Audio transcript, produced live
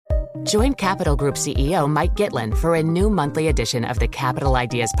Join Capital Group CEO Mike Gitlin for a new monthly edition of the Capital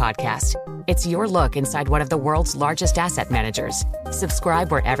Ideas Podcast. It's your look inside one of the world's largest asset managers.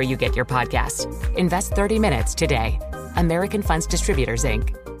 Subscribe wherever you get your podcasts. Invest 30 minutes today. American Funds Distributors,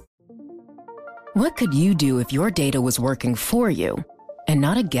 Inc. What could you do if your data was working for you and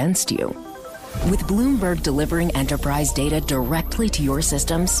not against you? With Bloomberg delivering enterprise data directly to your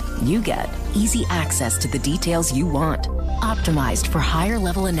systems, you get easy access to the details you want, optimized for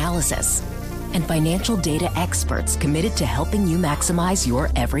higher-level analysis, and financial data experts committed to helping you maximize your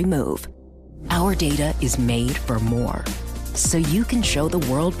every move. Our data is made for more, so you can show the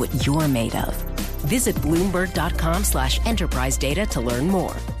world what you're made of. Visit Bloomberg.com/enterprise data to learn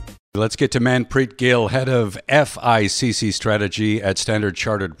more. Let's get to Manpreet Gill, head of FICC strategy at Standard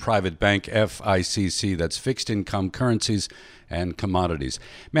Chartered Private Bank, FICC. That's fixed income, currencies, and commodities.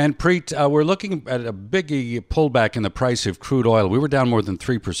 Manpreet, we're looking at a biggie pullback in the price of crude oil. We were down more than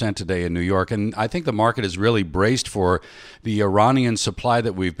 3% today in New York, and I think the market is really braced for the Iranian supply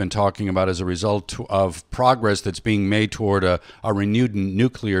that we've been talking about as a result of progress that's being made toward a renewed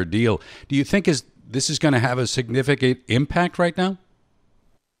nuclear deal. Do you think this is going to have a significant impact right now?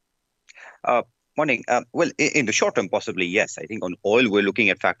 Morning. Well, in the short term, possibly, yes. I think on oil, we're looking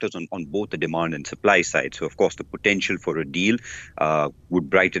at factors on both the demand and supply side. So, of course, the potential for a deal would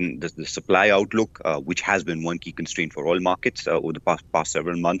brighten the supply outlook, which has been one key constraint for oil markets over the past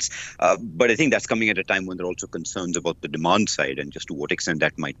several months. But I think that's coming at a time when there are also concerns about the demand side and just to what extent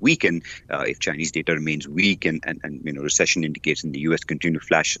that might weaken if Chinese data remains weak and recession indicates in the U.S. continue to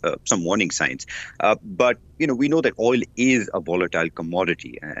flash some warning signs. But we know that oil is a volatile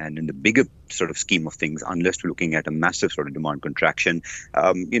commodity, and in the bigger sort of scheme of things, unless we're looking at a massive sort of demand contraction,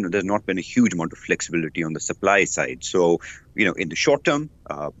 there's not been a huge amount of flexibility on the supply side. So, in the short term,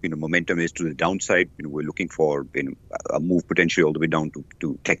 momentum is to the downside. We're looking for a move potentially all the way down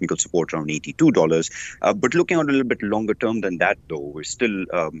to technical support around $82. But looking at a little bit longer term than that, though, we're still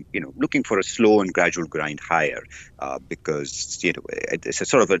looking for a slow and gradual grind higher because it's a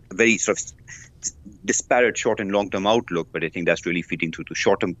sort of a very sort of disparate short and long-term outlook, but I think that's really feeding through to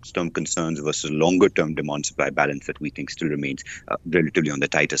short-term concerns versus longer-term demand-supply balance that we think still remains relatively on the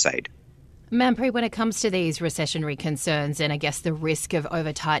tighter side. Manpreet, when it comes to these recessionary concerns and I guess the risk of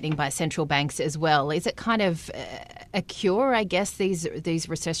over-tightening by central banks as well, is it kind of a cure, I guess, these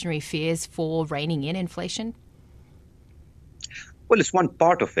recessionary fears for reining in inflation? Well, it's one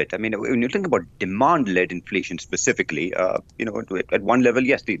part of it. I mean, when you think about demand-led inflation specifically, at one level,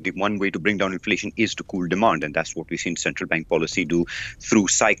 yes, the one way to bring down inflation is to cool demand, and that's what we've seen central bank policy do through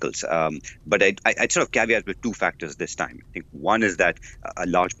cycles. But I'd sort of caveat with two factors this time. I think one is that a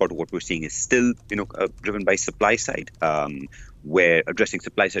large part of what we're seeing is still, driven by supply side. Where addressing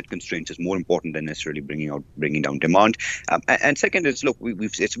supply side constraints is more important than necessarily bringing down demand. And second is,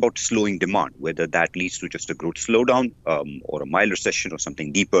 it's about slowing demand, whether that leads to just a growth slowdown or a mild recession or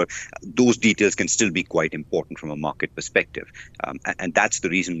something deeper. Those details can still be quite important from a market perspective. And that's the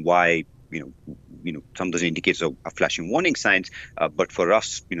reason why, some of those indicators are flashing warning signs. But for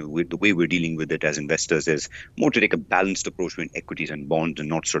us, the way we're dealing with it as investors is more to take a balanced approach between equities and bonds and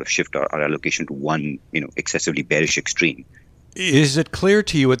not sort of shift our allocation to one, excessively bearish extreme. Is it clear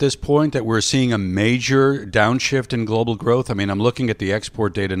to you at this point that we're seeing a major downshift in global growth? I mean, I'm looking at the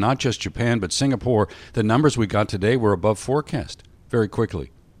export data, not just Japan, but Singapore. The numbers we got today were above forecast very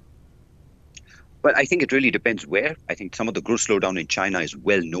quickly. Well, I think it really depends where. I think some of the growth slowdown in China is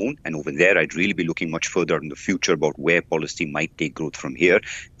well known. And over there, I'd really be looking much further in the future about where policy might take growth from here.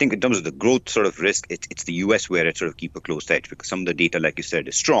 I think in terms of the growth sort of risk, it's the US where it sort of keep a close edge because some of the data, like you said,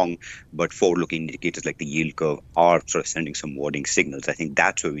 is strong, but forward-looking indicators like the yield curve are sort of sending some warning signals. I think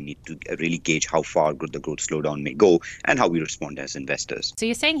that's where we need to really gauge how far the growth slowdown may go and how we respond as investors. So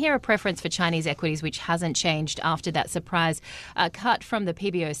you're saying here a preference for Chinese equities, which hasn't changed after that surprise cut from the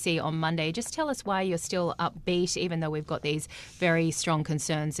PBOC on Monday. Just tell us why you're still upbeat, even though we've got these very strong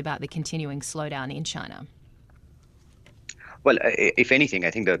concerns about the continuing slowdown in China. Well, if anything,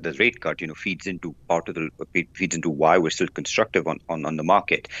 I think that the rate cut, feeds into why we're still constructive on the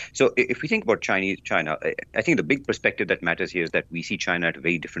market. So if we think about China, I think the big perspective that matters here is that we see China at a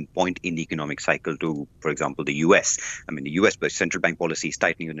very different point in the economic cycle to, for example, the US. I mean, the US, but central bank policy is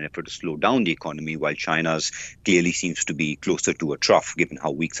tightening in an effort to slow down the economy, while China's clearly seems to be closer to a trough, given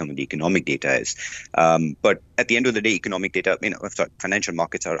how weak some of the economic data is. But at the end of the day, economic data, financial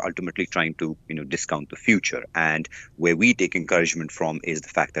markets are ultimately trying to, discount the future. And where we take take encouragement from is the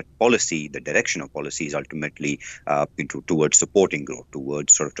fact that policy, the direction of policy, is ultimately towards supporting growth,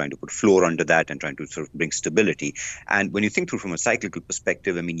 towards sort of trying to put floor under that and trying to sort of bring stability. And when you think through from a cyclical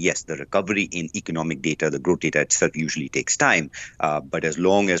perspective, I mean, yes, the recovery in economic data, the growth data itself usually takes time. But as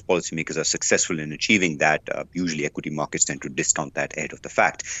long as policymakers are successful in achieving that, usually equity markets tend to discount that ahead of the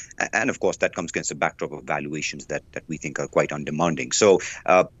fact. And of course, that comes against a backdrop of valuations that we think are quite undemanding. So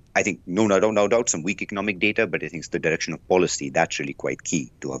I think no doubt some weak economic data, but I think it's the direction of policy that's really quite key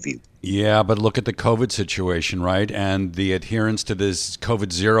to our view. Yeah, but look at the COVID situation, right? And the adherence to this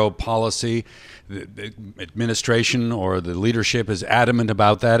COVID zero policy. The administration or the leadership is adamant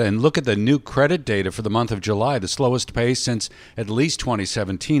about that. And look at the new credit data for the month of July, the slowest pace since at least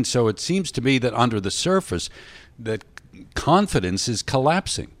 2017. So it seems to me that under the surface, that confidence is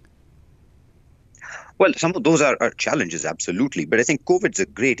collapsing. Well, some of those are challenges, absolutely. But I think COVID's a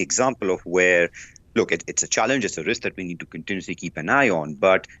great example of where, look, it's a challenge, it's a risk that we need to continuously keep an eye on.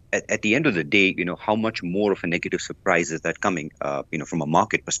 But at the end of the day, how much more of a negative surprise is that coming, from a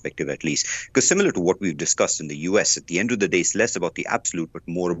market perspective, at least? Because similar to what we've discussed in the US, at the end of the day, it's less about the absolute, but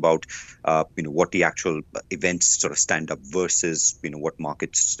more about, what the actual events sort of stand up versus, what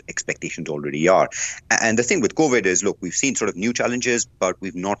markets' expectations already are. And the thing with COVID is, look, we've seen sort of new challenges, but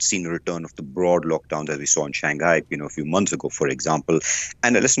we've not seen a return of the broad lockdowns as we saw in Shanghai, a few months ago, for example.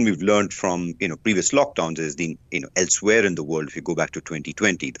 And a lesson we've learned from, previous lockdowns is elsewhere in the world, if you go back to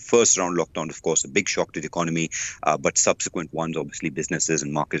 2020, the first round lockdown, of course, a big shock to the economy, but subsequent ones, obviously businesses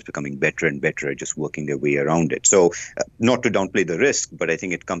and markets becoming better and better at just working their way around it. So not to downplay the risk, but I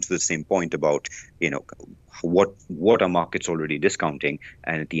think it comes to the same point about, what are markets already discounting?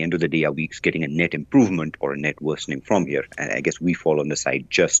 And at the end of the day, are we getting a net improvement or a net worsening from here? And I guess we fall on the side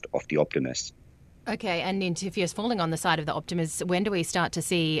just of the optimists. Okay, and if you're falling on the side of the optimists, when do we start to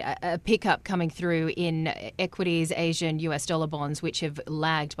see a pickup coming through in equities, Asian, US dollar bonds, which have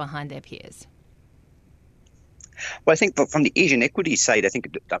lagged behind their peers? Well, I think from the Asian equity side, I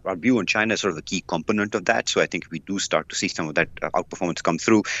think that our view on China is sort of a key component of that. So I think we do start to see some of that outperformance come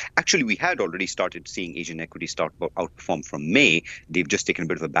through. Actually, we had already started seeing Asian equities start to outperform from May. They've just taken a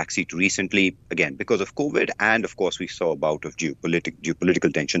bit of a backseat recently, again, because of COVID. And of course, we saw a bout of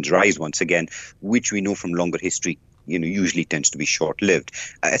geopolitical tensions rise once again, which we know from longer history usually tends to be short-lived.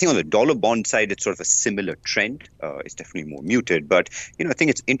 I think on the dollar bond side, it's sort of a similar trend. It's definitely more muted. But, I think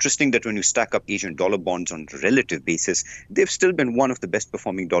it's interesting that when you stack up Asian dollar bonds on a relative basis, they've still been one of the best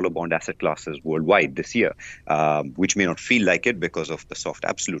performing dollar bond asset classes worldwide this year, which may not feel like it because of the soft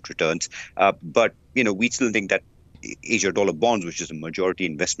absolute returns. But, we still think that Asia dollar bonds, which is a majority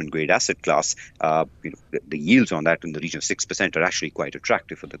investment grade asset class, the yields on that in the region of 6% are actually quite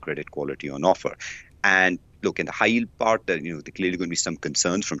attractive for the credit quality on offer. And look, in the high yield part, there clearly going to be some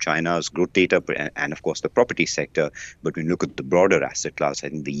concerns from China's growth data and of course the property sector. But when you look at the broader asset class, I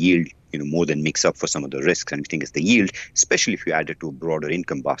think the yield, more than makes up for some of the risks. And I think it's the yield, especially if you add it to a broader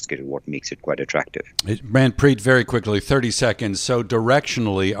income basket, is what makes it quite attractive. Manpreet, very quickly, 30 seconds. So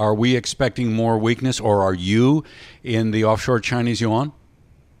directionally, are we expecting more weakness, or are you in the offshore Chinese yuan?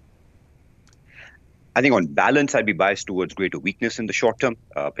 I think on balance, I'd be biased towards greater weakness in the short term.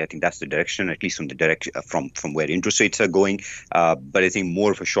 I think that's the direction, at least from the direction from where interest rates are going. But I think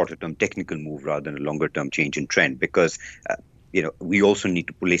more of a shorter term technical move rather than a longer term change in trend, because we also need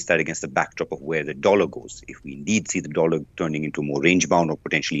to place that against the backdrop of where the dollar goes. If we indeed see the dollar turning into more range bound or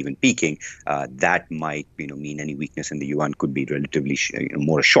potentially even peaking, that might mean any weakness in the yuan could be relatively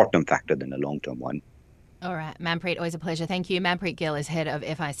more a short term factor than a long term one. All right, Manpreet, always a pleasure. Thank you. Manpreet Gill is head of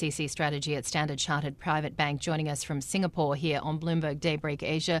FICC strategy at Standard Chartered Private Bank, joining us from Singapore here on Bloomberg Daybreak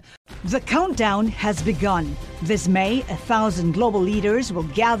Asia. The countdown has begun. This May, 1,000 global leaders will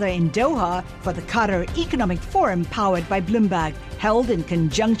gather in Doha for the Qatar Economic Forum powered by Bloomberg, held in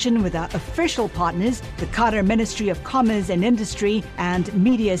conjunction with our official partners, the Qatar Ministry of Commerce and Industry and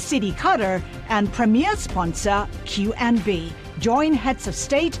Media City Qatar, and premier sponsor QNB. Join heads of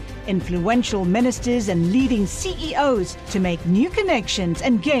state, influential ministers, and leading CEOs to make new connections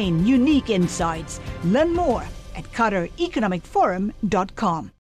and gain unique insights. Learn more at QatarEconomicForum.com.